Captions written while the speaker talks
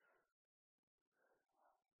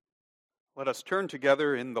Let us turn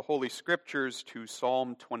together in the Holy Scriptures to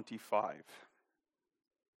Psalm 25.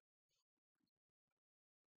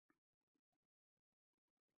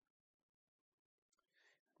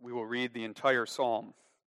 We will read the entire psalm.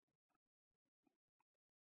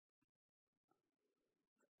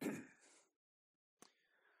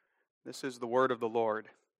 This is the word of the Lord.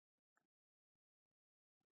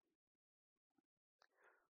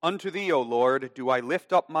 Unto thee, O Lord, do I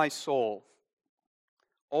lift up my soul.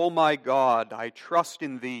 O my God, I trust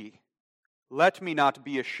in thee. Let me not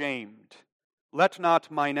be ashamed. Let not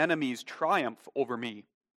mine enemies triumph over me.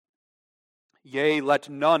 Yea, let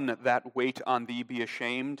none that wait on thee be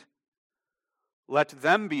ashamed. Let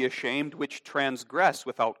them be ashamed which transgress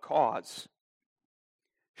without cause.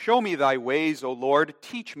 Show me thy ways, O Lord,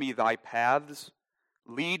 teach me thy paths.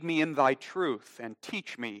 Lead me in thy truth, and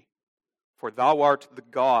teach me. For thou art the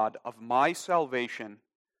God of my salvation.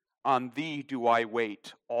 On thee do I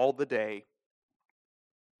wait all the day.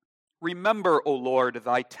 Remember, O Lord,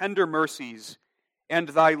 thy tender mercies and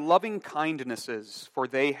thy loving kindnesses, for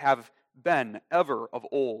they have been ever of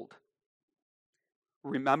old.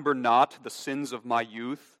 Remember not the sins of my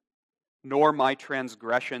youth, nor my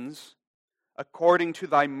transgressions. According to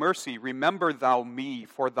thy mercy, remember thou me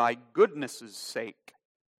for thy goodness' sake,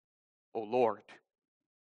 O Lord.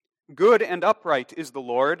 Good and upright is the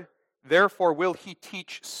Lord, therefore will he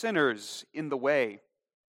teach sinners in the way.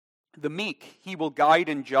 The meek he will guide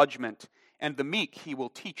in judgment, and the meek he will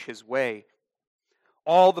teach his way.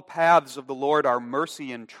 All the paths of the Lord are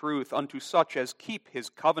mercy and truth unto such as keep his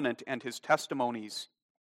covenant and his testimonies.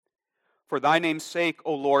 For thy name's sake,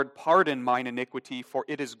 O Lord, pardon mine iniquity, for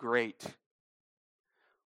it is great.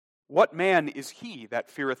 What man is he that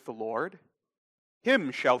feareth the Lord?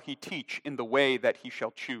 Him shall he teach in the way that he shall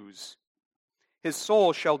choose. His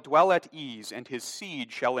soul shall dwell at ease, and his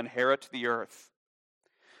seed shall inherit the earth.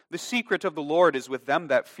 The secret of the Lord is with them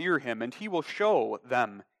that fear him, and he will show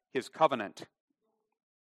them his covenant.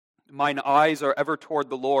 Mine eyes are ever toward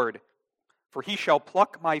the Lord, for he shall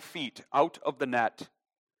pluck my feet out of the net.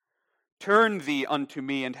 Turn thee unto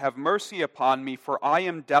me, and have mercy upon me, for I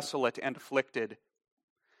am desolate and afflicted.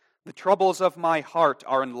 The troubles of my heart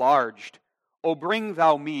are enlarged. O bring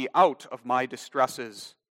thou me out of my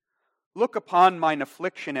distresses. Look upon mine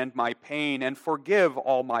affliction and my pain, and forgive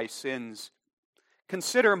all my sins.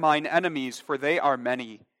 Consider mine enemies, for they are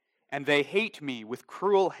many, and they hate me with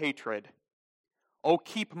cruel hatred. O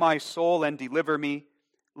keep my soul and deliver me.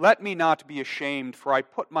 Let me not be ashamed, for I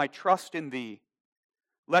put my trust in thee.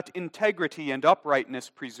 Let integrity and uprightness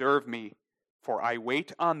preserve me, for I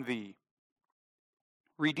wait on thee.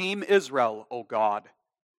 Redeem Israel, O God,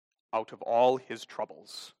 out of all his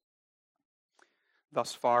troubles.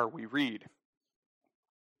 Thus far we read.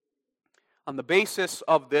 On the basis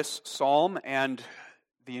of this psalm and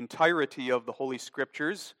the entirety of the Holy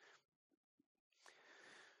Scriptures,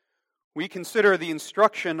 we consider the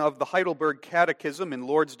instruction of the Heidelberg Catechism in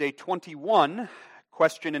Lord's Day 21,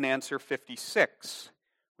 question and answer 56,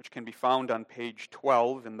 which can be found on page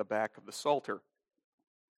 12 in the back of the Psalter.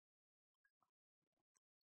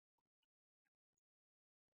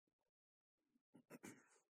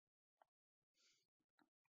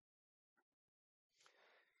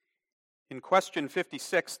 In question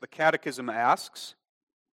 56, the Catechism asks,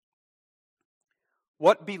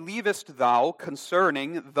 what believest thou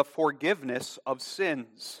concerning the forgiveness of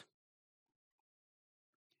sins?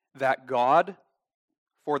 That God,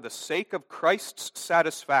 for the sake of Christ's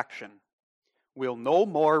satisfaction, will no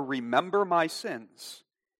more remember my sins,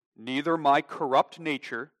 neither my corrupt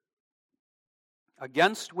nature,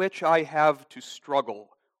 against which I have to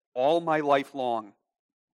struggle all my life long,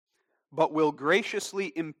 but will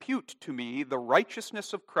graciously impute to me the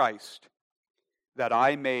righteousness of Christ, that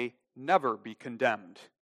I may never be condemned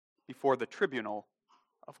before the tribunal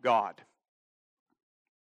of God.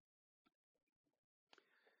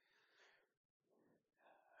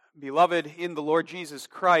 Beloved in the Lord Jesus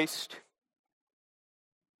Christ,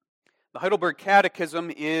 the Heidelberg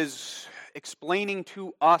Catechism is explaining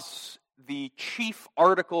to us the chief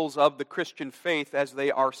articles of the Christian faith as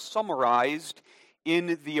they are summarized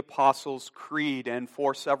in the Apostles' Creed. And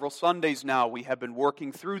for several Sundays now, we have been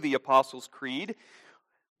working through the Apostles' Creed,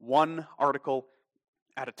 one article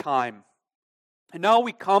at a time. And now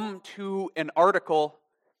we come to an article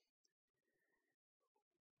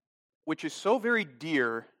which is so very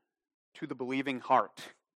dear to the believing heart.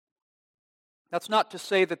 That's not to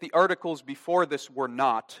say that the articles before this were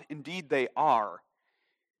not. Indeed, they are.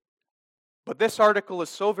 But this article is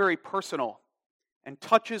so very personal and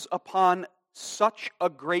touches upon such a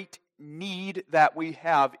great need that we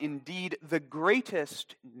have, indeed the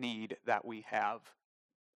greatest need that we have.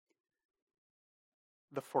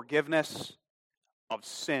 the forgiveness of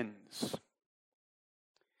sins.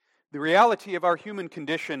 The reality of our human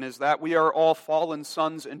condition is that we are all fallen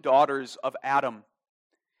sons and daughters of Adam.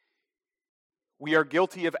 We are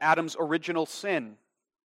guilty of Adam's original sin.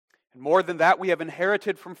 And more than that, we have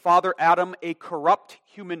inherited from Father Adam a corrupt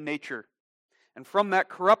human nature. And from that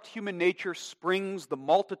corrupt human nature springs the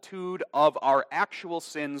multitude of our actual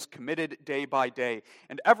sins committed day by day.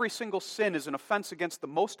 And every single sin is an offense against the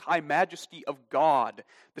most high majesty of God,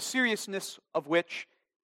 the seriousness of which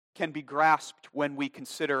can be grasped when we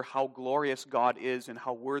consider how glorious God is and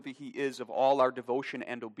how worthy He is of all our devotion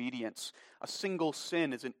and obedience. A single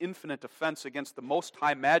sin is an infinite offense against the most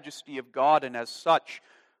high majesty of God, and as such,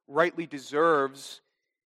 rightly deserves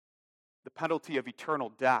the penalty of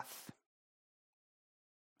eternal death.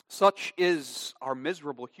 Such is our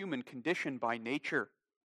miserable human condition by nature.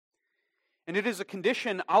 And it is a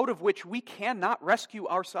condition out of which we cannot rescue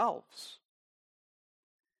ourselves.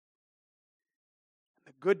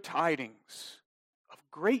 The good tidings of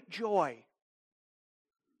great joy,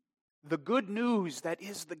 the good news that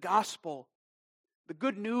is the gospel, the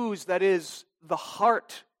good news that is the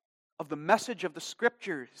heart of the message of the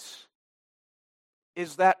Scriptures,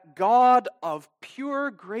 is that God of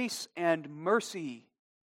pure grace and mercy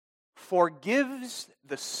forgives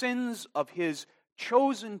the sins of His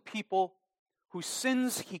chosen people, whose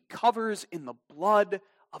sins He covers in the blood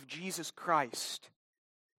of Jesus Christ.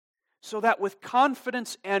 So that with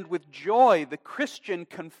confidence and with joy, the Christian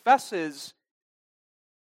confesses,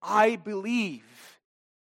 I believe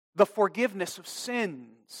the forgiveness of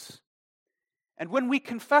sins. And when we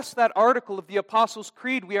confess that article of the Apostles'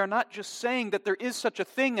 Creed, we are not just saying that there is such a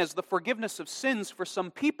thing as the forgiveness of sins for some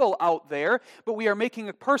people out there, but we are making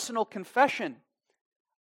a personal confession.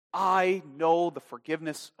 I know the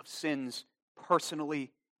forgiveness of sins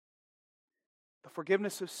personally. The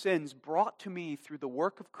forgiveness of sins brought to me through the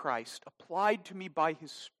work of Christ, applied to me by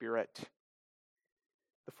His Spirit.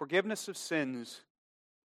 The forgiveness of sins,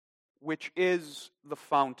 which is the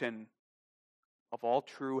fountain of all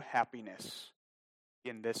true happiness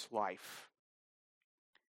in this life.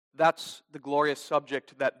 That's the glorious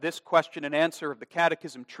subject that this question and answer of the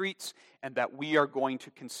Catechism treats, and that we are going to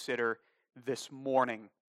consider this morning.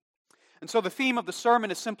 And so the theme of the sermon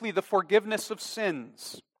is simply the forgiveness of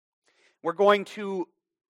sins. We're going to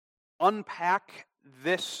unpack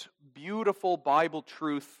this beautiful Bible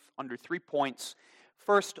truth under 3 points.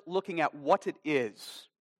 First, looking at what it is,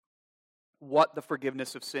 what the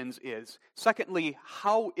forgiveness of sins is. Secondly,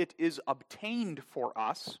 how it is obtained for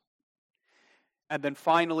us. And then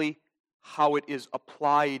finally, how it is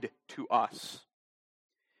applied to us.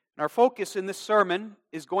 And our focus in this sermon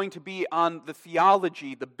is going to be on the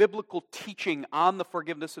theology, the biblical teaching on the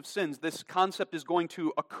forgiveness of sins. This concept is going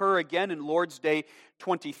to occur again in Lord's Day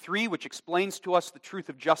 23, which explains to us the truth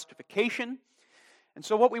of justification. And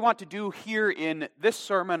so what we want to do here in this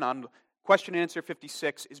sermon on Question and Answer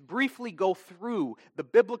 56 is briefly go through the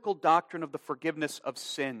biblical doctrine of the forgiveness of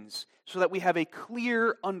sins so that we have a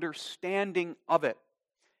clear understanding of it.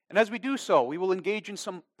 And as we do so, we will engage in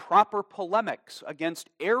some proper polemics against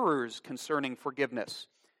errors concerning forgiveness,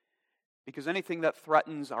 because anything that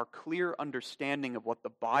threatens our clear understanding of what the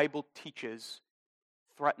Bible teaches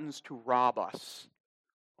threatens to rob us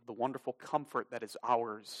of the wonderful comfort that is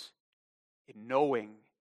ours in knowing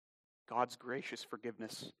God's gracious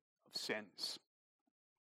forgiveness of sins.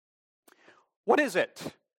 What is it?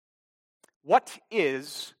 What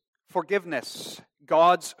is forgiveness?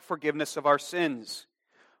 God's forgiveness of our sins.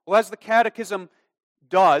 Well, as the Catechism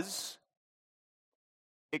does,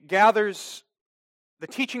 it gathers the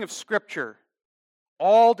teaching of Scripture,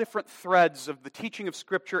 all different threads of the teaching of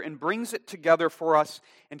Scripture, and brings it together for us.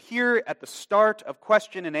 And here at the start of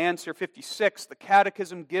Question and Answer 56, the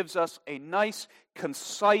Catechism gives us a nice,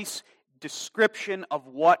 concise description of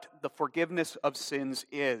what the forgiveness of sins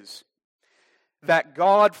is. That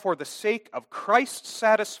God, for the sake of Christ's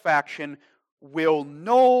satisfaction, will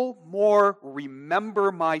no more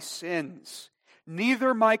remember my sins,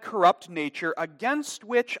 neither my corrupt nature, against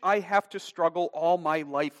which I have to struggle all my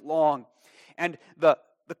life long. And the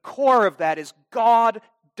core of that is God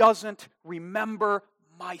doesn't remember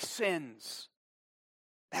my sins.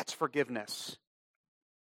 That's forgiveness.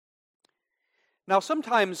 Now,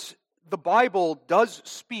 sometimes the Bible does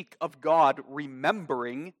speak of God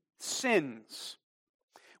remembering sins.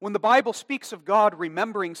 When the Bible speaks of God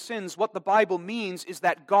remembering sins, what the Bible means is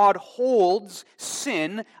that God holds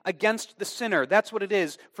sin against the sinner. That's what it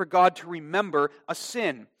is for God to remember a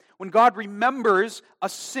sin. When God remembers a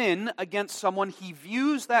sin against someone, He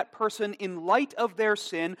views that person in light of their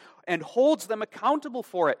sin and holds them accountable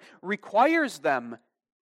for it, requires them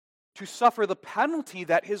to suffer the penalty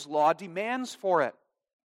that his law demands for it.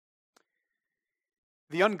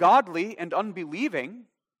 The ungodly and unbelieving,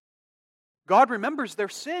 God remembers their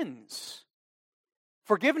sins.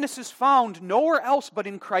 Forgiveness is found nowhere else but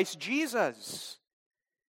in Christ Jesus.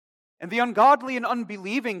 And the ungodly and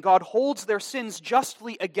unbelieving, God holds their sins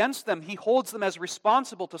justly against them. He holds them as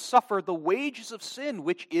responsible to suffer the wages of sin,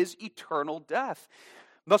 which is eternal death.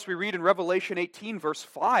 Thus we read in Revelation 18, verse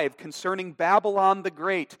 5, concerning Babylon the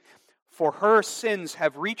Great, for her sins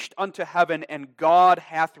have reached unto heaven, and God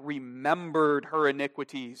hath remembered her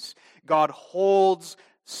iniquities. God holds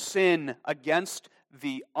sin against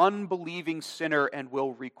the unbelieving sinner and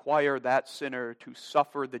will require that sinner to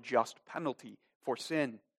suffer the just penalty for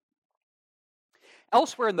sin.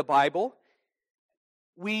 Elsewhere in the Bible,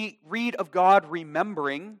 we read of God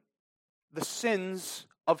remembering the sins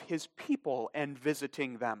of his people and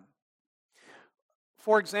visiting them.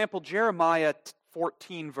 For example, Jeremiah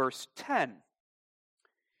 14, verse 10.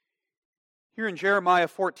 Here in Jeremiah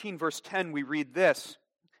 14, verse 10, we read this,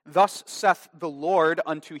 thus saith the Lord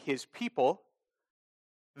unto his people,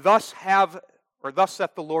 thus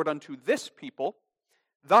saith the Lord unto this people,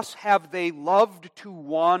 thus have they loved to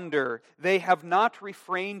wander. They have not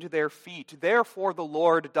refrained their feet. Therefore the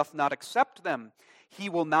Lord doth not accept them. He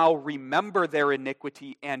will now remember their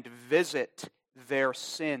iniquity and visit their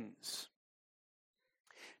sins.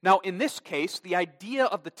 Now, in this case, the idea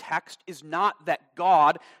of the text is not that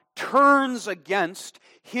God turns against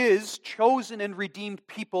his chosen and redeemed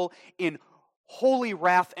people in holy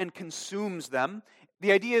wrath and consumes them.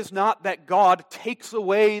 The idea is not that God takes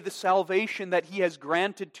away the salvation that he has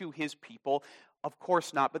granted to his people. Of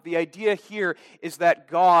course not. But the idea here is that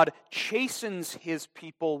God chastens his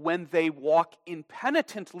people when they walk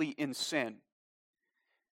impenitently in sin.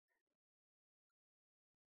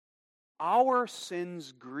 Our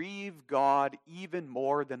sins grieve God even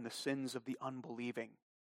more than the sins of the unbelieving.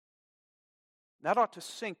 That ought to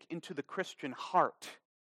sink into the Christian heart.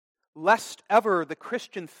 Lest ever the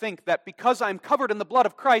Christian think that because I'm covered in the blood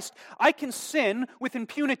of Christ, I can sin with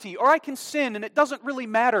impunity, or I can sin and it doesn't really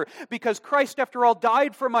matter because Christ, after all,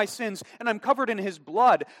 died for my sins and I'm covered in his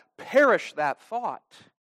blood. Perish that thought.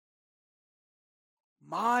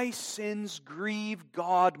 My sins grieve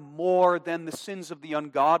God more than the sins of the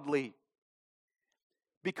ungodly.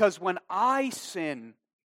 Because when I sin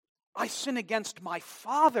against my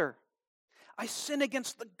Father. I sin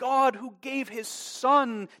against the God who gave his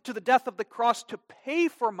Son to the death of the cross to pay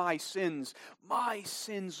for my sins. My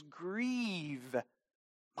sins grieve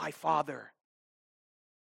my Father.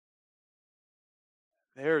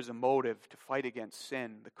 There's a motive to fight against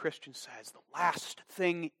sin. The Christian says, the last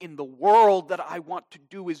thing in the world that I want to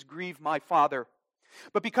do is grieve my Father.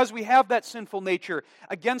 But because we have that sinful nature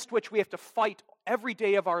against which we have to fight every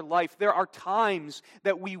day of our life, there are times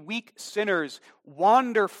that we weak sinners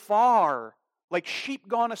wander far like sheep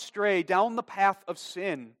gone astray down the path of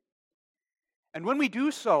sin. And when we do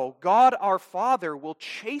so, God our Father will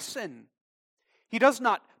chasten. He does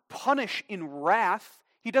not punish in wrath.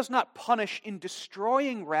 He does not punish in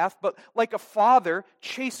destroying wrath, but like a father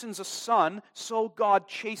chastens a son, so God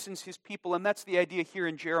chastens his people. And that's the idea here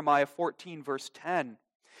in Jeremiah 14, verse 10.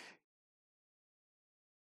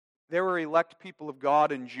 There were elect people of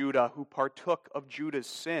God in Judah who partook of Judah's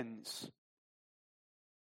sins.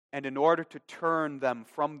 And in order to turn them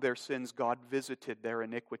from their sins, God visited their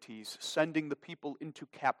iniquities, sending the people into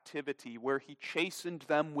captivity, where he chastened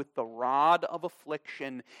them with the rod of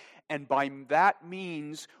affliction, and by that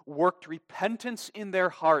means worked repentance in their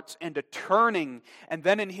hearts and a turning, and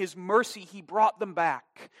then in his mercy he brought them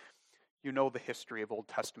back. You know the history of Old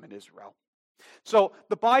Testament Israel. So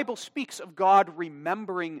the Bible speaks of God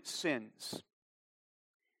remembering sins.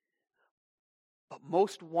 But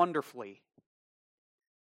most wonderfully,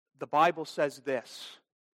 the Bible says this,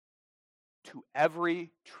 to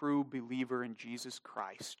every true believer in Jesus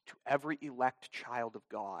Christ, to every elect child of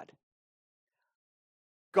God,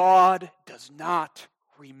 God does not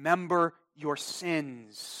remember your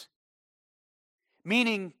sins.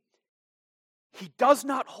 Meaning, he does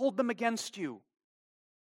not hold them against you.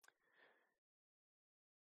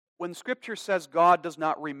 When Scripture says God does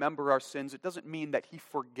not remember our sins, it doesn't mean that he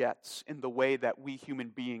forgets in the way that we human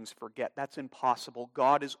beings forget. That's impossible.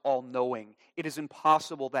 God is all-knowing. It is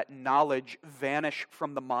impossible that knowledge vanish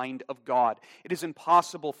from the mind of God. It is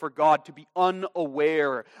impossible for God to be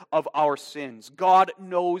unaware of our sins. God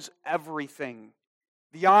knows everything.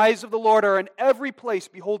 The eyes of the Lord are in every place,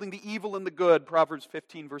 beholding the evil and the good, Proverbs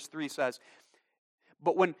 15, verse 3 says.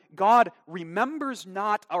 But when God remembers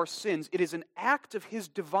not our sins, it is an act of his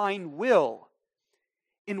divine will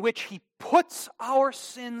in which he puts our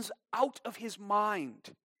sins out of his mind.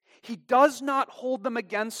 He does not hold them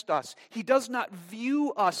against us. He does not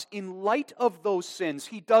view us in light of those sins.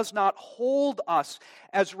 He does not hold us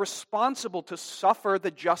as responsible to suffer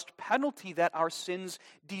the just penalty that our sins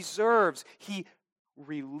deserves. He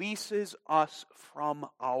releases us from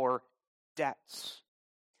our debts.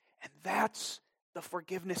 And that's the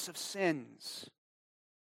forgiveness of sins.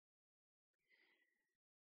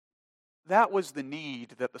 That was the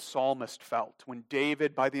need that the psalmist felt when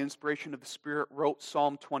David, by the inspiration of the Spirit, wrote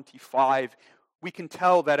Psalm 25. We can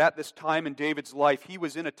tell that at this time in David's life, he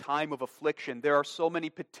was in a time of affliction. There are so many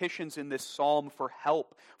petitions in this psalm for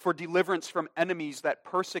help, for deliverance from enemies that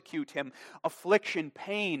persecute him, affliction,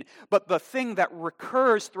 pain. But the thing that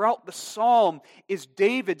recurs throughout the psalm is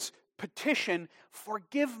David's petition,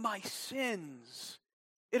 forgive my sins.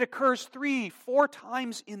 It occurs 3-4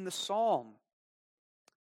 times in the psalm.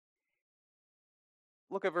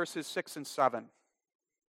 Look at verses 6 and 7.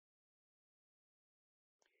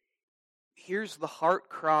 Here's the heart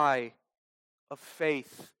cry of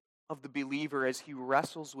faith of the believer as he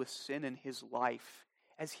wrestles with sin in his life,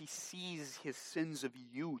 as he sees his sins of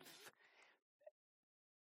youth.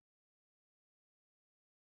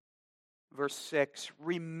 Verse 6,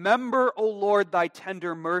 remember, O Lord, thy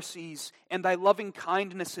tender mercies and thy loving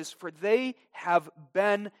kindnesses, for they have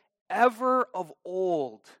been ever of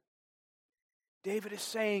old. David is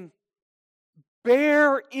saying,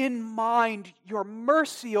 bear in mind your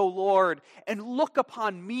mercy, O Lord, and look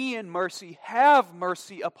upon me in mercy. Have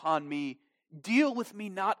mercy upon me. Deal with me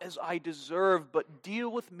not as I deserve, but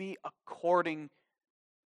deal with me according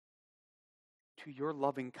to your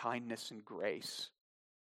loving kindness and grace.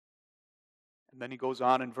 And then he goes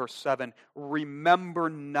on in verse 7, remember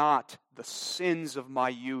not the sins of my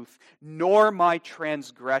youth, nor my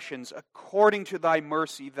transgressions. According to thy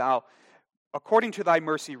mercy,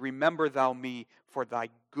 remember thou me for thy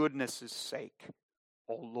goodness' sake,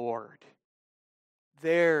 O Lord.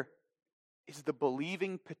 There is the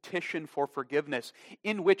believing petition for forgiveness,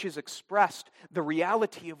 in which is expressed the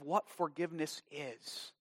reality of what forgiveness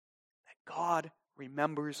is. That God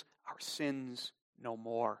remembers our sins no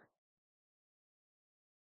more.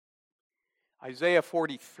 Isaiah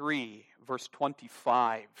 43, verse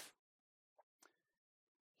 25.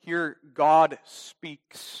 Here God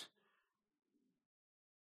speaks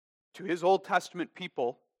to his Old Testament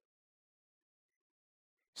people,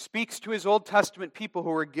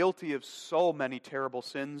 who are guilty of so many terrible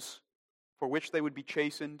sins for which they would be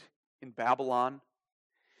chastened in Babylon.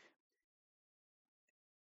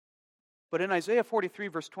 But in Isaiah 43,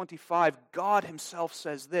 verse 25, God himself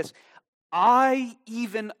says this, I,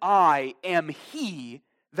 even I, am he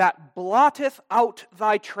that blotteth out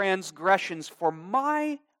thy transgressions for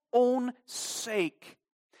my own sake,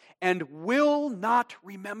 and will not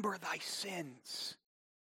remember thy sins.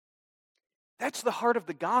 That's the heart of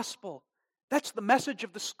the gospel. That's the message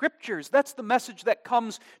of the Scriptures. That's the message that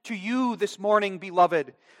comes to you this morning,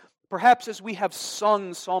 beloved. Perhaps as we have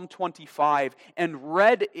sung Psalm 25 and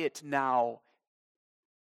read it now,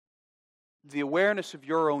 the awareness of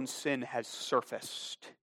your own sin has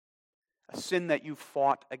surfaced. A sin that you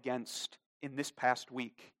fought against in this past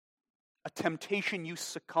week. A temptation you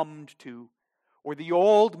succumbed to. Or the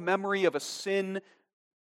old memory of a sin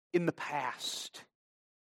in the past.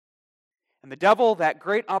 And the devil, that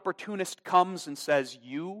great opportunist, comes and says,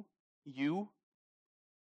 You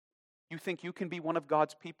think you can be one of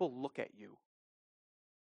God's people? Look at you.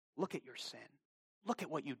 Look at your sin. Look at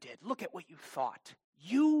what you did. Look at what you thought.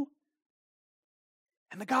 You?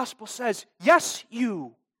 And the gospel says, yes,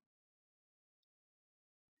 you.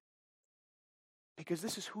 Because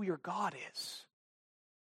this is who your God is.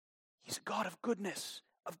 He's a God of goodness,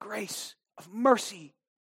 of grace, of mercy,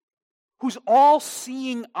 whose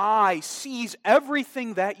all-seeing eye sees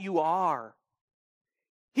everything that you are.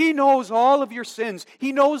 He knows all of your sins.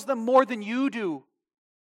 He knows them more than you do.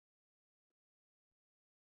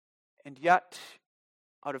 And yet,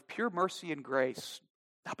 out of pure mercy and grace,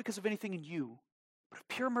 not because of anything in you, but of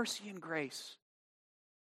pure mercy and grace,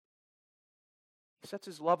 He sets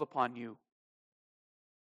His love upon you,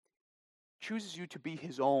 chooses you to be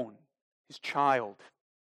His own, His child,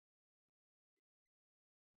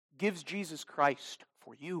 gives Jesus Christ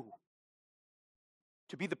for you,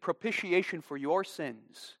 to be the propitiation for your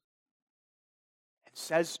sins, and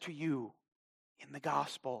says to you in the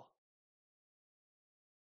gospel,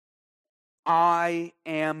 I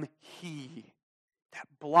am He that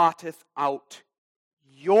blotteth out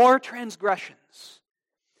your transgressions,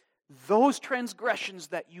 those transgressions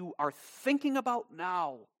that you are thinking about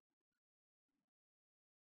now.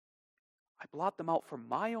 I blot them out for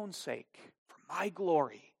my own sake, for my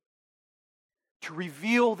glory, to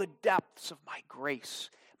reveal the depths of my grace,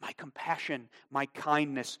 my compassion, my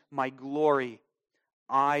kindness, my glory.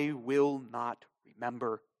 I will not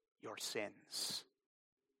remember your sins.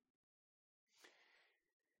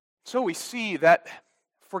 So we see that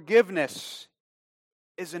forgiveness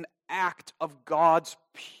is an act of God's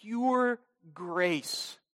pure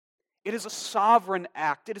grace. It is a sovereign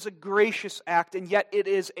act. It is a gracious act, and yet it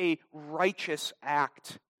is a righteous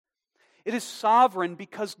act. It is sovereign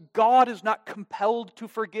because God is not compelled to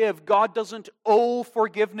forgive. God doesn't owe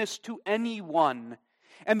forgiveness to anyone.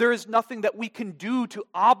 And there is nothing that we can do to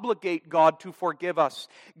obligate God to forgive us.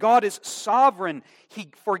 God is sovereign.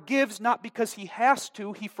 He forgives not because He has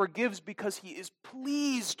to. He forgives because He is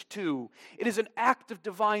pleased to. It is an act of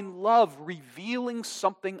divine love, revealing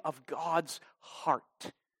something of God's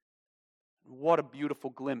heart. What a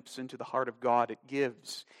beautiful glimpse into the heart of God it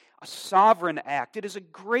gives. A sovereign act. It is a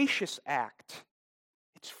gracious act.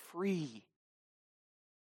 It's free.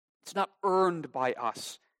 It's not earned by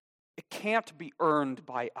us. It can't be earned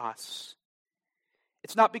by us.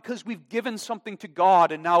 It's not because we've given something to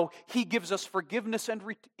God and now He gives us forgiveness and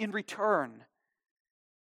in return.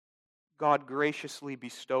 God graciously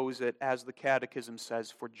bestows it, as the Catechism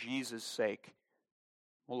says, for Jesus' sake.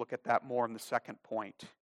 We'll look at that more in the second point.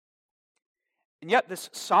 And yet this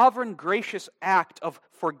sovereign, gracious act of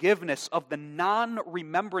forgiveness, of the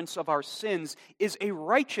non-remembrance of our sins, is a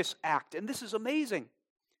righteous act. And this is amazing.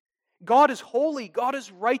 God is holy, God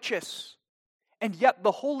is righteous, and yet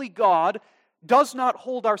the holy God does not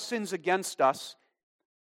hold our sins against us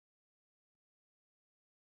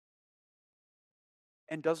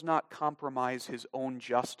and does not compromise His own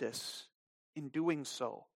justice in doing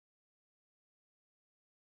so.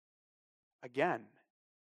 Again,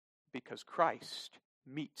 because Christ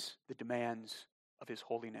meets the demands of His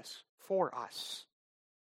holiness for us.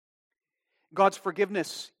 God's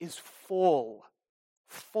forgiveness is full.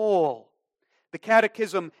 The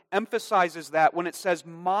Catechism emphasizes that when it says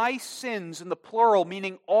my sins in the plural,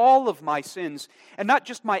 meaning all of my sins, and not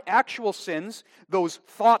just my actual sins, those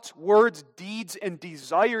thoughts, words, deeds, and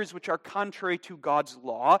desires which are contrary to God's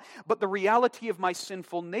law, but the reality of my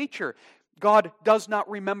sinful nature. God does not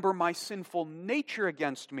remember my sinful nature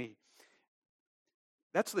against me.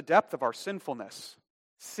 That's the depth of our sinfulness.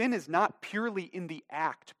 Sin is not purely in the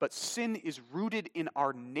act, but sin is rooted in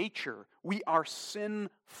our nature. We are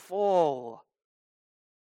sinful.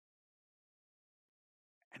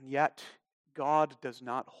 And yet, God does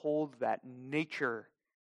not hold that nature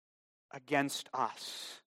against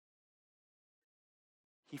us.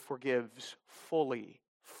 He forgives fully,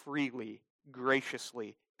 freely,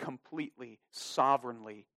 graciously, completely,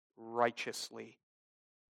 sovereignly, righteously.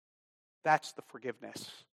 That's the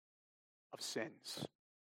forgiveness of sins.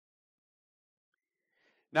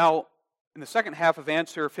 Now, in the second half of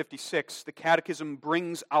answer 56, the Catechism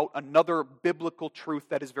brings out another biblical truth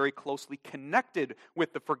that is very closely connected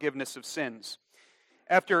with the forgiveness of sins.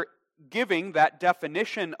 After giving that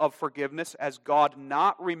definition of forgiveness as God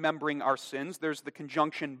not remembering our sins, there's the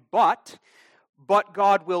conjunction but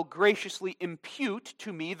God will graciously impute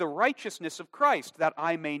to me the righteousness of Christ, that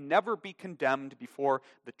I may never be condemned before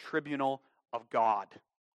the tribunal of God.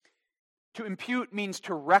 To impute means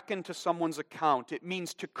to reckon to someone's account. It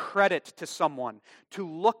means to credit to someone, to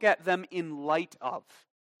look at them in light of.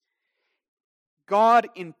 God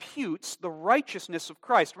imputes the righteousness of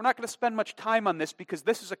Christ. We're not going to spend much time on this because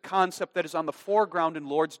this is a concept that is on the foreground in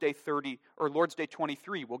Lord's Day 30 or Lord's Day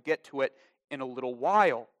 23. We'll get to it in a little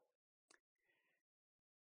while.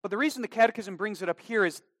 But the reason the Catechism brings it up here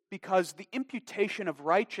is because the imputation of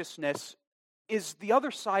righteousness is the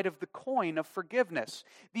other side of the coin of forgiveness.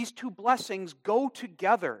 These two blessings go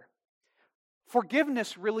together.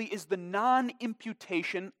 Forgiveness really is the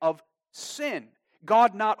non-imputation of sin.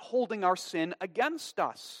 God not holding our sin against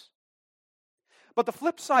us. But the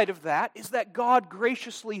flip side of that is that God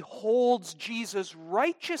graciously holds Jesus'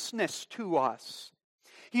 righteousness to us.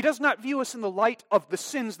 He does not view us in the light of the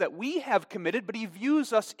sins that we have committed, but He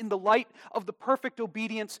views us in the light of the perfect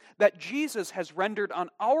obedience that Jesus has rendered on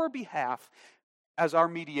our behalf as our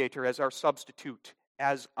mediator, as our substitute,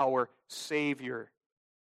 as our Savior.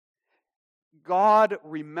 God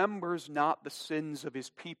remembers not the sins of His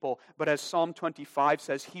people, but as Psalm 25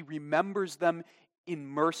 says, He remembers them in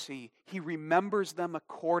mercy. He remembers them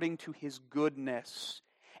according to His goodness.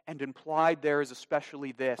 And implied there is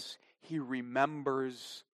especially this: He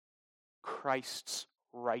remembers Christ's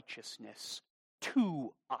righteousness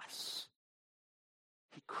to us.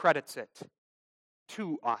 He credits it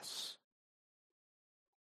to us.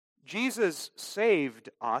 Jesus saved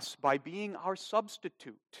us by being our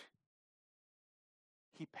substitute.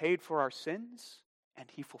 He paid for our sins and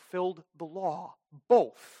He fulfilled the law,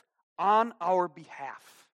 both on our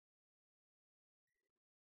behalf.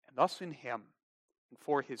 And thus in him, and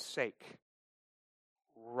for his sake,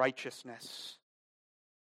 righteousness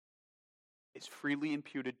is freely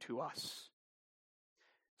imputed to us.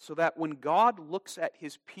 So that when God looks at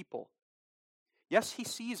his people, yes, he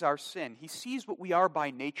sees our sin. He sees what we are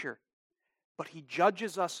by nature. But he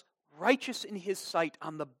judges us righteous in his sight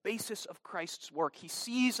on the basis of Christ's work. He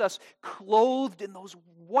sees us clothed in those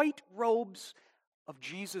white robes of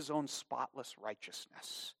Jesus' own spotless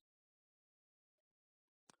righteousness.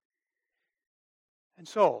 And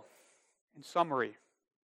so, in summary,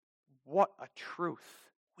 what a truth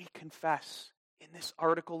we confess in this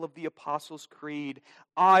article of the Apostles' Creed.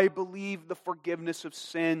 I believe the forgiveness of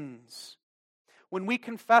sins. When we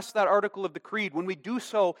confess that article of the Creed, when we do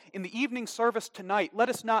so in the evening service tonight, let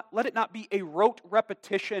it not be a rote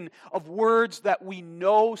repetition of words that we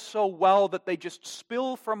know so well that they just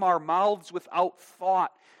spill from our mouths without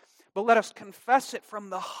thought. But let us confess it from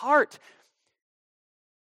the heart.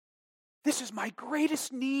 This is my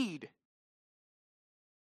greatest need.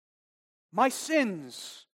 My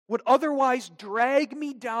sins would otherwise drag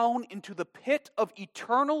me down into the pit of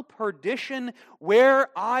eternal perdition, where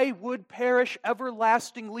I would perish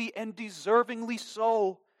everlastingly and deservingly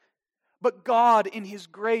so. But God, in his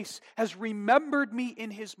grace, has remembered me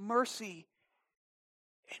in his mercy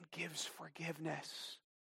and gives forgiveness,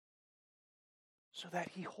 so that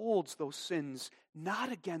he holds those sins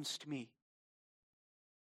not against me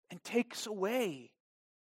and takes away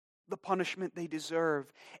the punishment they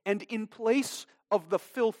deserve. And in place of the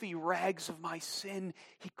filthy rags of my sin,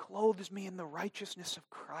 he clothes me in the righteousness of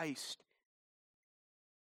Christ.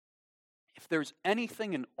 If there's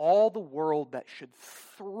anything in all the world that should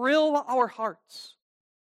thrill our hearts,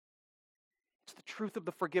 it's the truth of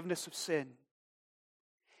the forgiveness of sin.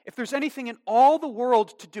 If there's anything in all the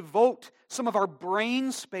world to devote some of our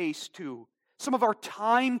brain space to, some of our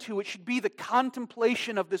time to, it should be the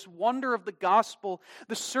contemplation of this wonder of the gospel,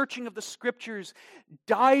 the searching of the scriptures,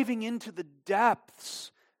 diving into the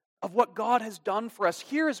depths of what God has done for us.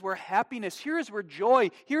 Here is where happiness, here is where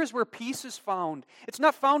joy, here is where peace is found. It's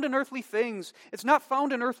not found in earthly things. It's not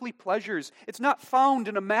found in earthly pleasures. It's not found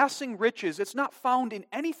in amassing riches. It's not found in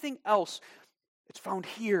anything else. It's found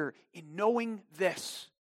here in knowing this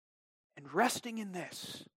and resting in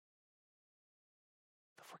this.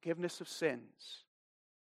 Forgiveness of sins.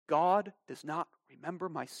 God does not remember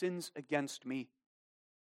my sins against me,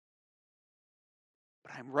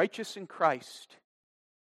 but I am righteous in Christ,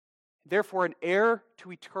 therefore an heir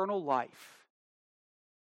to eternal life.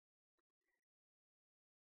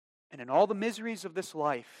 And in all the miseries of this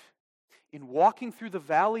life, in walking through the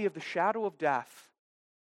valley of the shadow of death,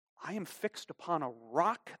 I am fixed upon a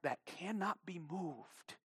rock that cannot be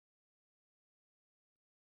moved.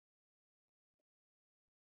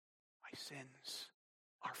 My sins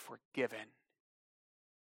are forgiven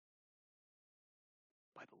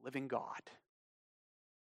by the living God.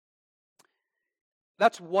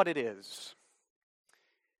 That's what it is.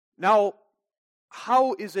 Now,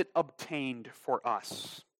 how is it obtained for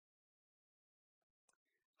us?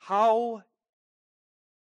 How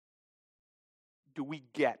do we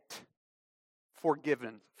get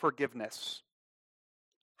forgiveness?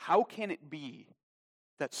 How can it be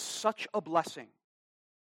that such a blessing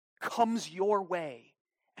comes your way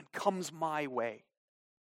and comes my way?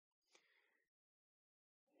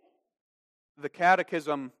 The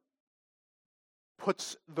Catechism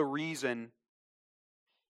puts the reason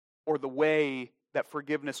or the way that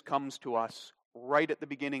forgiveness comes to us right at the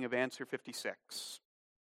beginning of answer 56.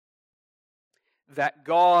 That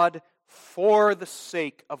God, for the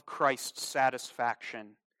sake of Christ's satisfaction,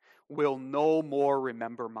 will no more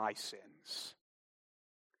remember my sins.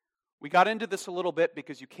 We got into this a little bit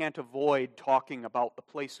because you can't avoid talking about the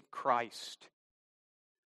place of Christ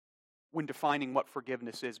when defining what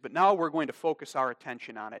forgiveness is. But now we're going to focus our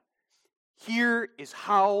attention on it. Here is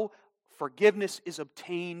how forgiveness is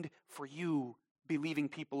obtained for you, believing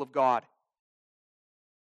people of God.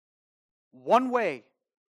 One way,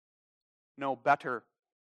 no, better,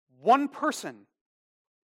 one person,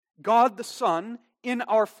 God the Son in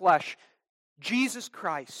our flesh, Jesus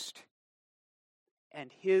Christ, and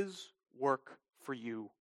his work for you.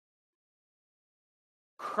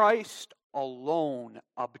 Christ alone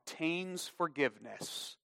obtains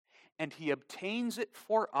forgiveness, and he obtains it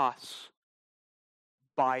for us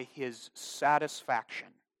by his satisfaction.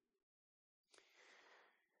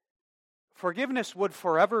 Forgiveness would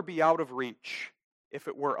forever be out of reach if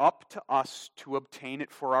it were up to us to obtain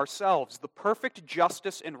it for ourselves. The perfect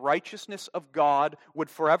justice and righteousness of God would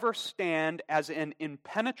forever stand as an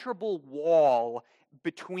impenetrable wall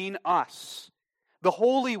between us, the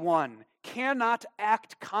Holy One, cannot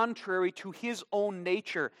act contrary to his own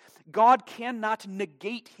nature. God cannot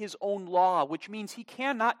negate his own law, which means he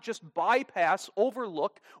cannot just bypass,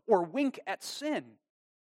 overlook, or wink at sin.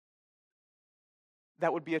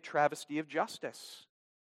 That would be a travesty of justice.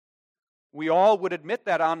 We all would admit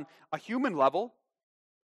that on a human level.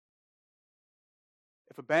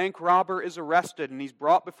 If a bank robber is arrested and he's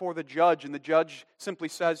brought before the judge and the judge simply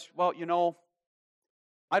says, well,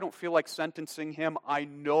 I don't feel like sentencing him. I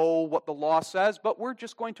know what the law says, but we're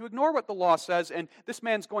just going to ignore what the law says and this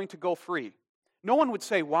man's going to go free. No one would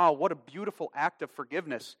say, wow, what a beautiful act of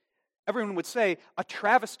forgiveness. Everyone would say, a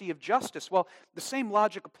travesty of justice. Well, the same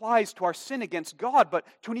logic applies to our sin against God, but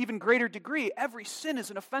to an even greater degree. Every sin is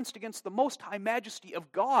an offense against the most high majesty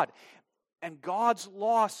of God. And God's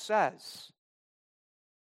law says,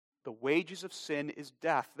 the wages of sin is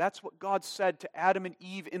death. That's what God said to Adam and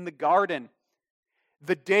Eve in the garden.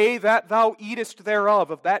 The day that thou eatest thereof,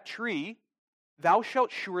 of that tree, thou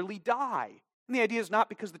shalt surely die. And the idea is not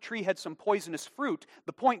because the tree had some poisonous fruit.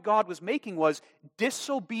 The point God was making was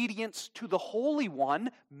disobedience to the Holy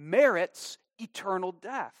One merits eternal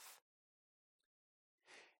death.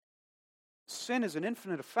 Sin is an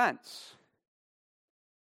infinite offense.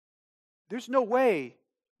 There's no way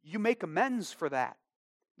you make amends for that.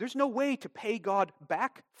 There's no way to pay God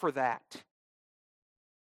back for that.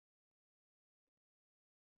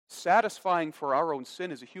 Satisfying for our own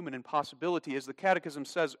sin is a human impossibility. As the Catechism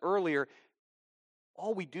says earlier,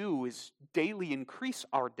 all we do is daily increase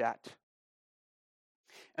our debt.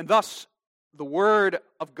 And thus, the word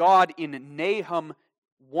of God in Nahum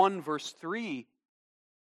 1 verse 3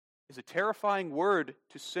 is a terrifying word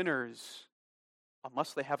to sinners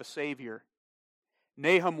unless they have a Savior.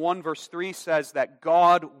 Nahum 1 verse 3 says that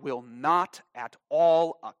God will not at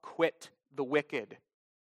all acquit the wicked.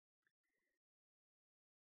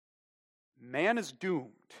 Man is doomed,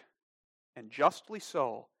 and justly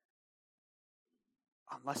so,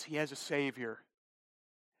 unless he has a Savior.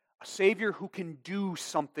 A Savior who can do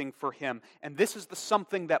something for him. And this is the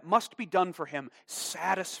something that must be done for him.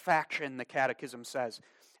 Satisfaction, the Catechism says.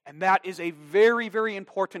 And that is a very, very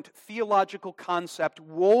important theological concept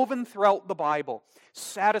woven throughout the Bible.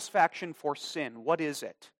 Satisfaction for sin. What is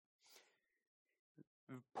it?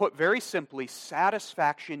 Put very simply,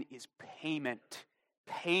 satisfaction is payment.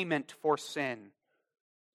 Payment for sin.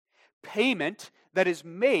 Payment that is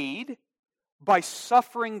made by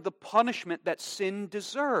suffering the punishment that sin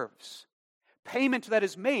deserves. Payment that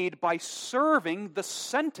is made by serving the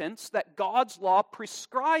sentence that God's law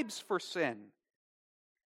prescribes for sin.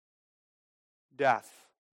 Death.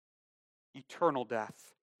 Eternal death.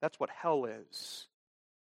 That's what hell is.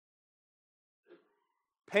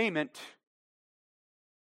 Payment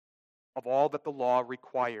of all that the law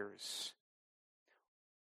requires.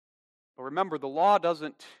 But remember, the law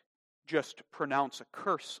doesn't just pronounce a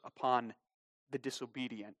curse upon the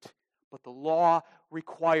disobedient, but the law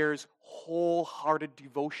requires wholehearted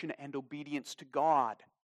devotion and obedience to God.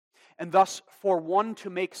 And thus, for one to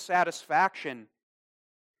make satisfaction,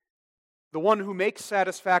 the one who makes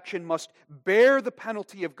satisfaction must bear the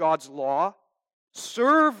penalty of God's law,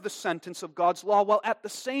 serve the sentence of God's law, while at the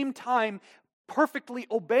same time perfectly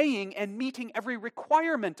obeying and meeting every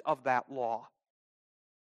requirement of that law.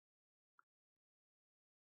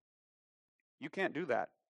 You can't do that.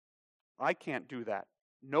 I can't do that.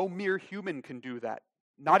 No mere human can do that.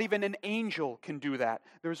 Not even an angel can do that.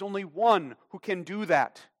 There's only one who can do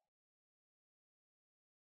that.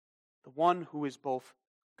 The one who is both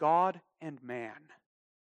God and man.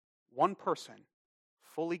 One person,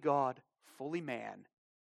 fully God, fully man,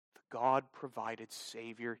 the God-provided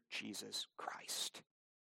Savior, Jesus Christ.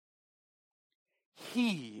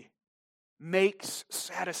 He makes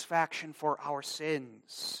satisfaction for our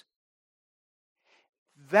sins.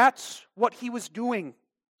 That's what he was doing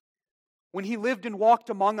when he lived and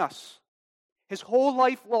walked among us. His whole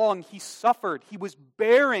life long, he suffered. He was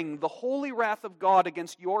bearing the holy wrath of God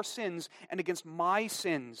against your sins and against my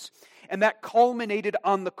sins. And that culminated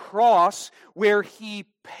on the cross, where he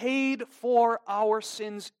paid for our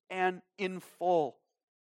sins and in full.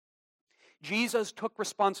 Jesus took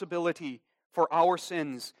responsibility for our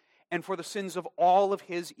sins and for the sins of all of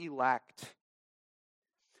his elect.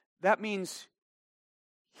 That means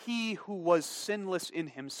he who was sinless in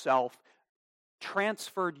himself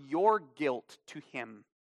transferred your guilt to him.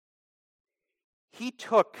 He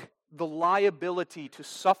took the liability to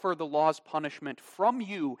suffer the law's punishment from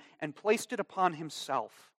you and placed it upon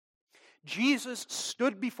himself. Jesus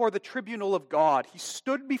stood before the tribunal of God. He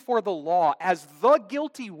stood before the law as the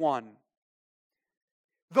guilty one.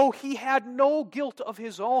 Though he had no guilt of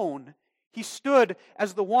his own, he stood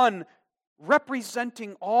as the one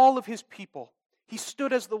representing all of his people. He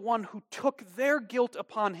stood as the one who took their guilt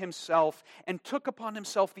upon himself and took upon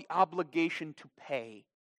himself the obligation to pay.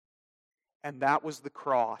 And that was the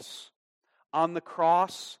cross. On the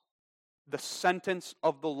cross, the sentence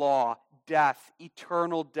of the law, death,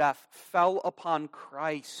 eternal death, fell upon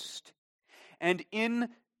Christ. And in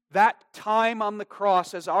that time on the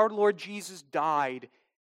cross, as our Lord Jesus died,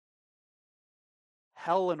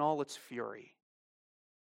 hell in all its fury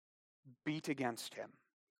beat against him.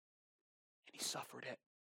 And he suffered it.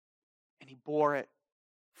 And he bore it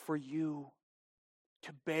for you,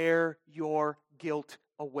 to bear your guilt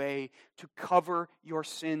away, to cover your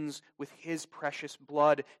sins with his precious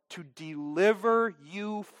blood, to deliver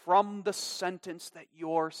you from the sentence that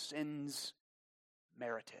your sins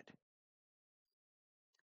merited.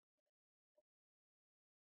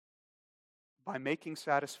 By making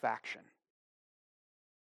satisfaction.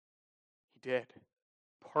 He did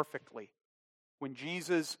perfectly. When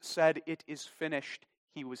Jesus said, "It is finished,"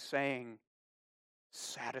 he was saying,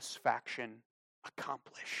 satisfaction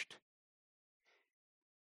accomplished.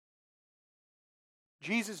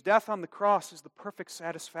 Jesus' death on the cross is the perfect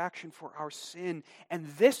satisfaction for our sin, and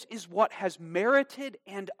this is what has merited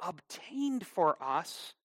and obtained for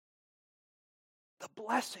us the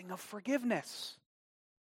blessing of forgiveness.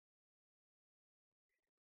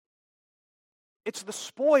 It's the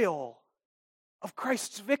spoil of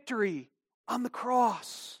Christ's victory on the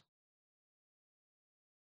cross.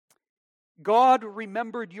 God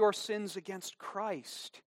remembered your sins against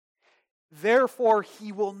Christ. Therefore,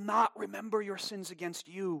 he will not remember your sins against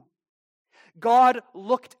you. God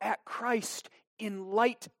looked at Christ in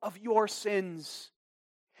light of your sins.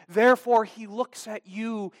 Therefore, he looks at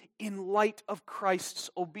you in light of Christ's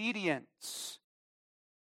obedience.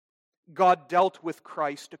 God dealt with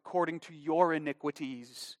Christ according to your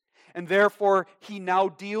iniquities, and therefore he now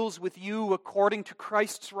deals with you according to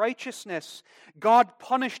Christ's righteousness. God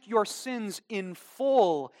punished your sins in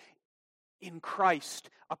full in Christ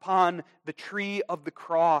upon the tree of the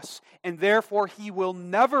cross, and therefore he will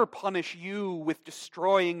never punish you with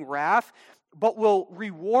destroying wrath, but will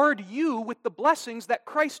reward you with the blessings that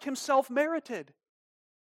Christ himself merited.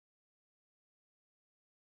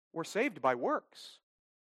 We're saved by works,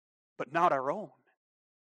 but not our own.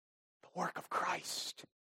 The work of Christ.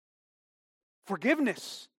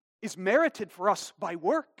 Forgiveness is merited for us by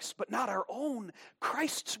works, but not our own.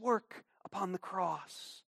 Christ's work upon the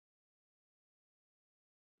cross.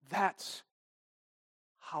 That's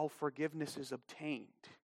how forgiveness is obtained.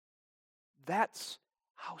 That's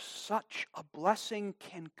how such a blessing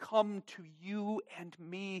can come to you and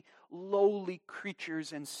me, lowly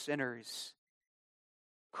creatures and sinners.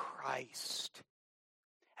 Christ.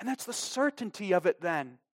 And that's the certainty of it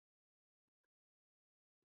then.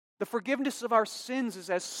 The forgiveness of our sins is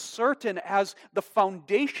as certain as the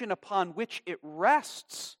foundation upon which it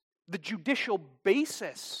rests, the judicial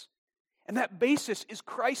basis. And that basis is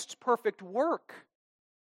Christ's perfect work.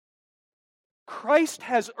 Christ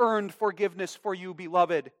has earned forgiveness for you,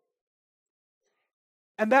 beloved.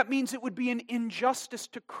 And that means it would be an injustice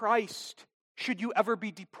to Christ should you ever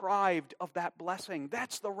be deprived of that blessing.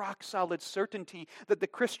 That's the rock-solid certainty that the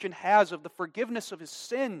Christian has of the forgiveness of his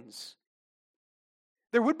sins.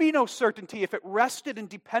 There would be no certainty if it rested and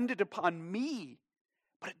depended upon me,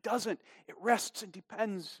 but it doesn't. It rests and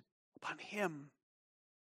depends upon him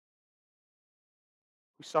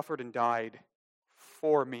who suffered and died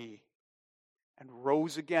for me and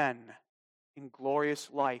rose again in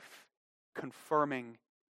glorious life, confirming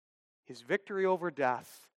his victory over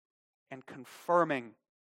death and confirming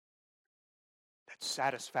that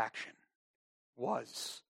satisfaction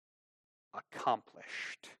was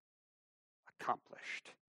accomplished.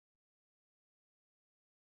 Accomplished.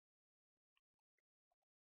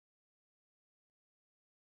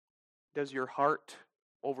 Does your heart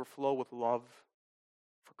overflow with love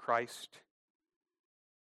for Christ?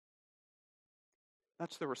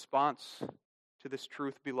 That's the response to this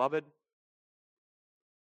truth, beloved.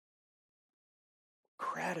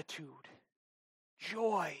 Gratitude,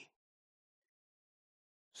 joy,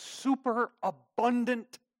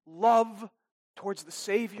 superabundant love towards the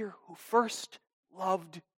Savior who first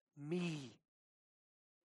loved me,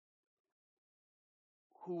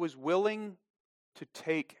 who was willing to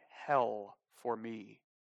take hell for me,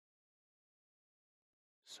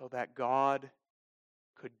 so that God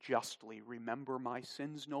could justly remember my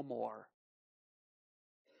sins no more,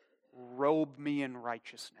 robe me in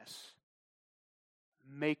righteousness,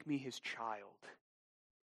 make me his child,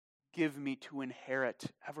 give me to inherit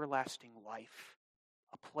everlasting life,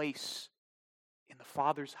 a place in the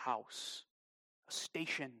Father's house, a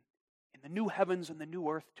station in the new heavens and the new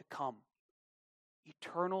earth to come,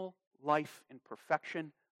 eternal life in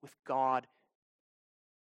perfection with God.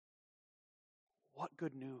 What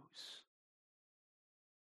good news!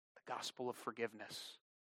 The gospel of forgiveness.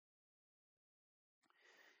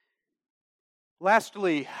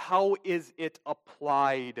 Lastly, how is it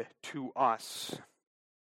applied to us?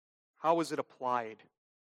 How is it applied?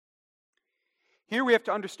 Here we have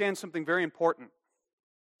to understand something very important.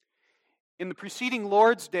 In the preceding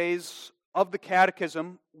Lord's days of the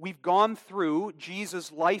Catechism, we've gone through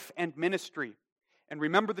Jesus' life and ministry. And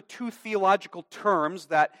remember the two theological terms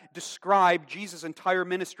that describe Jesus' entire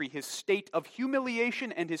ministry, his state of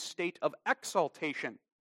humiliation and his state of exaltation.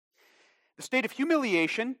 The state of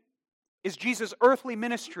humiliation is Jesus' earthly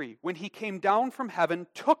ministry when he came down from heaven,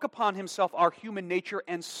 took upon himself our human nature,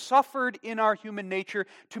 and suffered in our human nature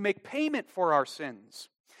to make payment for our sins.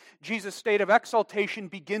 Jesus' state of exaltation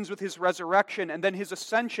begins with his resurrection and then his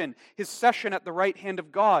ascension, his session at the right hand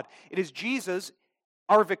of God. It is Jesus,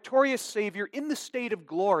 our victorious Savior, in the state of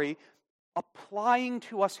glory, applying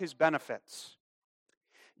to us his benefits.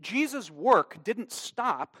 Jesus' work didn't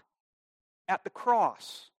stop at the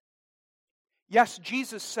cross. Yes,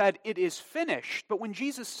 Jesus said, "It is finished," but when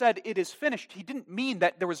Jesus said, "It is finished," he didn't mean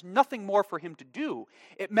that there was nothing more for him to do.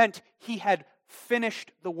 It meant he had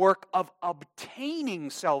finished the work of obtaining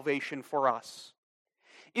salvation for us.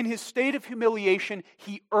 In his state of humiliation,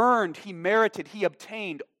 he earned, he merited, he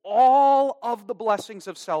obtained all of the blessings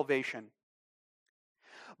of salvation.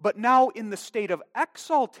 But now in the state of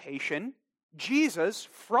exaltation, Jesus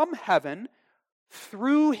from heaven,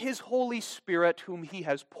 through his Holy Spirit, whom he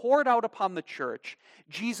has poured out upon the church,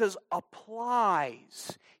 Jesus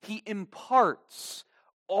applies, he imparts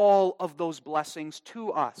all of those blessings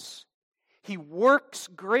to us. He works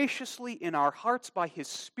graciously in our hearts by his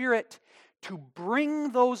Spirit to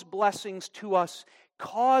bring those blessings to us,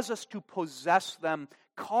 cause us to possess them,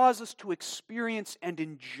 cause us to experience and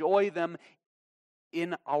enjoy them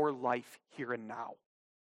in our life here and now.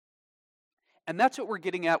 And that's what we're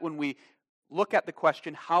getting at when we look at the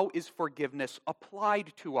question, how is forgiveness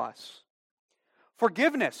applied to us?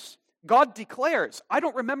 Forgiveness, God declares, "I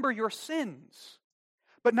don't remember your sins."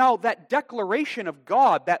 But now that declaration of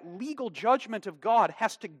God, that legal judgment of God,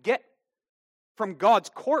 has to get from God's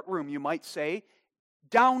courtroom, you might say,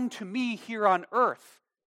 down to me here on earth.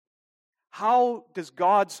 How does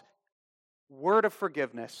God's word of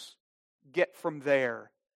forgiveness get from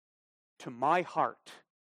there to my heart,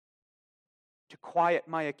 to quiet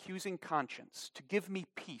my accusing conscience, to give me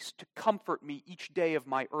peace, to comfort me each day of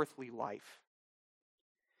my earthly life?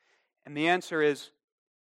 And the answer is,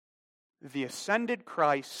 the ascended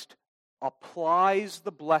Christ applies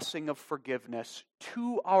the blessing of forgiveness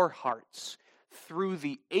to our hearts through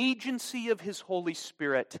the agency of his Holy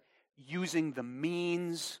Spirit, using the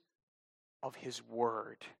means of his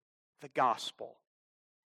word, the gospel.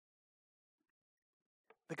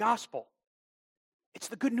 The gospel. It's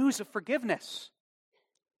the good news of forgiveness.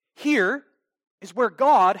 Here is where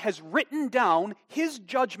God has written down his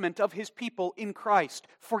judgment of his people in Christ,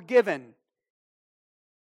 forgiven.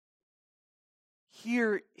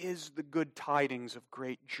 Here is the good tidings of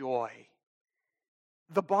great joy.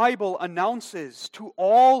 The Bible announces to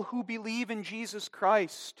all who believe in Jesus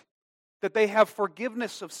Christ that they have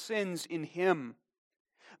forgiveness of sins in him.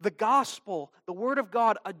 The gospel, the Word of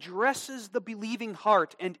God, addresses the believing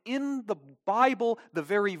heart, and in the Bible, the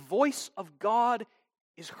very voice of God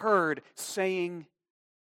is heard saying,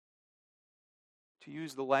 to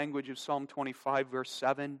use the language of Psalm 25, verse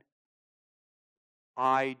 7,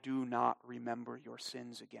 "I do not remember your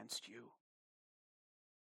sins against you."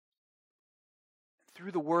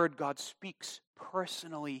 Through the Word, God speaks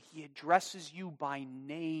personally. He addresses you by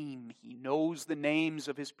name. He knows the names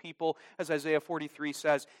of his people. As Isaiah 43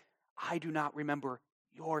 says, "I do not remember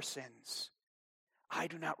your sins. I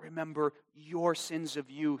do not remember your sins of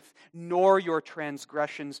youth, nor your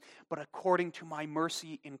transgressions, but according to my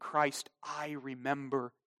mercy in Christ, I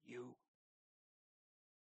remember you."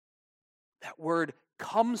 That word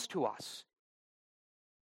comes to us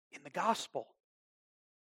in the gospel.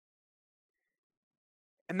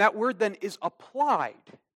 And that word then is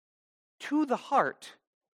applied to the heart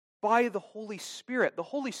by the Holy Spirit. The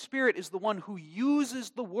Holy Spirit is the one who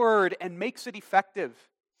uses the word and makes it effective.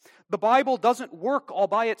 The Bible doesn't work all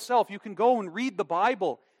by itself. You can go and read the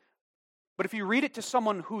Bible, but if you read it to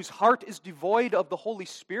someone whose heart is devoid of the Holy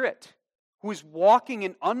Spirit, who is walking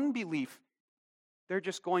in unbelief, they're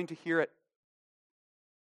just going to hear it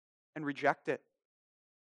and reject it.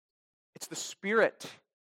 It's the Spirit.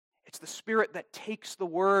 It's the Spirit that takes the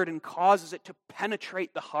word and causes it to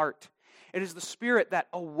penetrate the heart. It is the Spirit that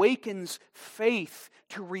awakens faith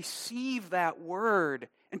to receive that word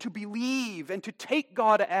and to believe and to take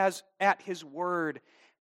God as at His word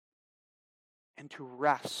and to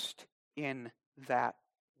rest in that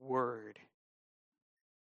word.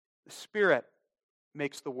 The Spirit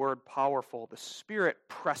makes the word powerful. The Spirit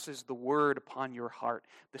presses the word upon your heart.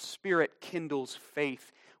 The Spirit kindles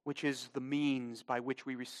faith, which is the means by which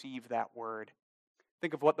we receive that word.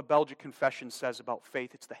 Think of what the Belgic Confession says about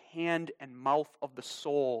faith. It's the hand and mouth of the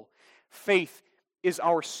soul. Faith is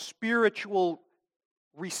our spiritual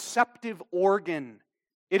receptive organ.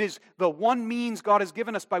 It is the one means God has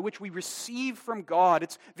given us by which we receive from God.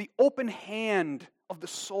 It's the open hand of the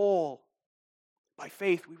soul. By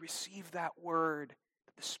faith, we receive that word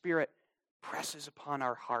that the Spirit presses upon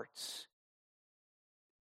our hearts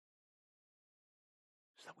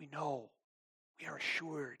so that we know, we are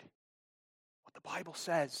assured what the Bible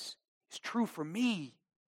says is true for me.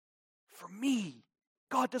 For me.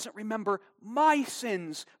 God doesn't remember my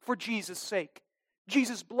sins for Jesus' sake.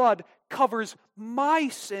 Jesus' blood covers my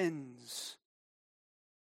sins.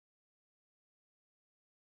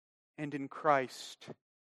 And in Christ,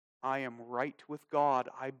 I am right with God.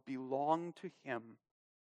 I belong to Him,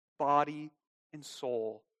 body and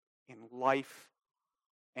soul, in life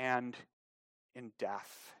and in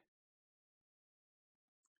death.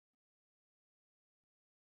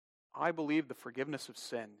 I believe the forgiveness of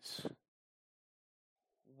sins.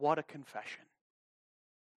 What a confession.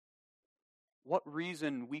 What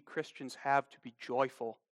reason we Christians have to be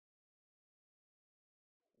joyful.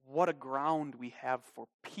 What a ground we have for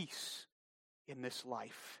peace in this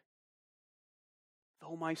life.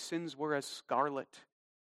 Though my sins were as scarlet,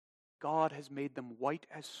 God has made them white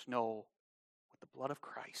as snow with the blood of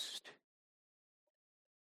Christ.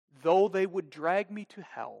 Though they would drag me to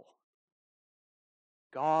hell,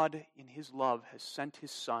 God, in His love, has sent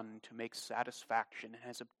His Son to make satisfaction and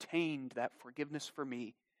has obtained that forgiveness for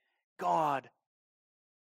me. God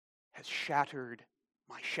has shattered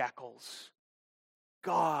my shackles.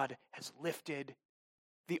 God has lifted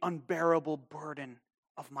the unbearable burden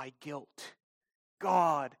of my guilt.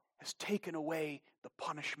 God has taken away the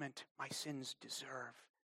punishment my sins deserve.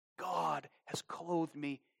 God has clothed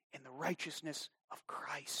me in the righteousness of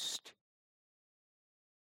Christ.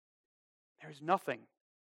 There is nothing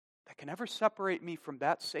that can ever separate me from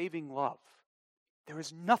that saving love. There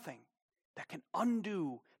is nothing that can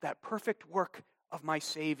undo that perfect work of my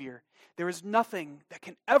Savior. There is nothing that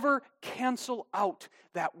can ever cancel out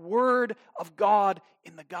that word of God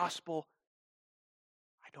in the gospel.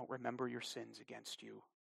 I don't remember your sins against you.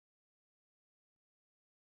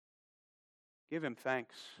 Give Him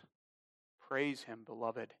thanks. Praise Him,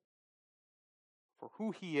 beloved, for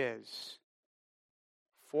who He is,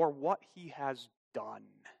 for what He has done.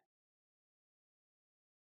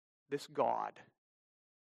 This God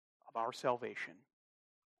of our salvation.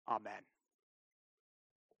 Amen.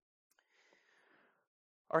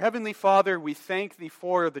 Our Heavenly Father, we thank Thee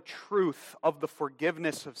for the truth of the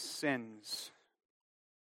forgiveness of sins.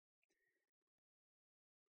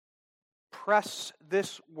 Press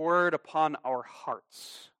this word upon our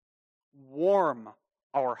hearts. Warm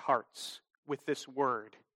our hearts with this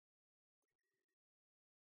word.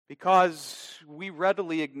 Because we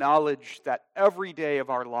readily acknowledge that every day of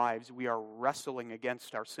our lives we are wrestling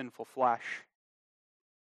against our sinful flesh.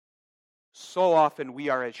 So often we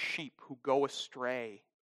are as sheep who go astray.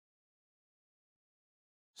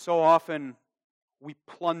 So often we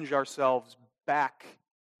plunge ourselves back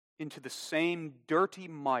into the same dirty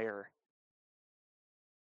mire.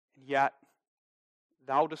 And yet,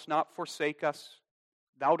 Thou dost not forsake us.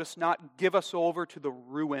 Thou dost not give us over to the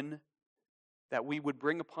ruin that we would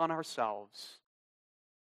bring upon ourselves.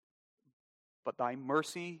 But Thy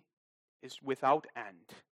mercy is without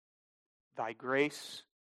end. Thy grace,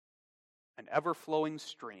 an ever-flowing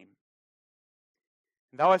stream.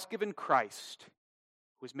 And Thou hast given Christ,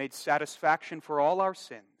 who has made satisfaction for all our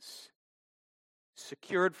sins,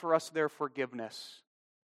 secured for us their forgiveness,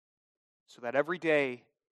 so that every day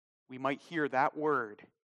we might hear that word,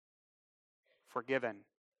 forgiven.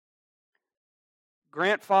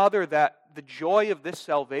 Grant, Father, that the joy of this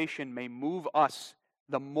salvation may move us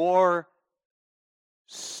the more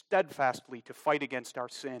steadfastly to fight against our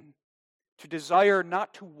sin, to desire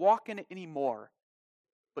not to walk in it anymore,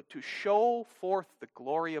 but to show forth the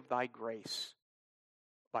glory of Thy grace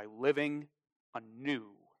by living a new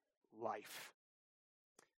life.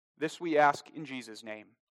 This we ask in Jesus' name.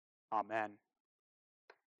 Amen.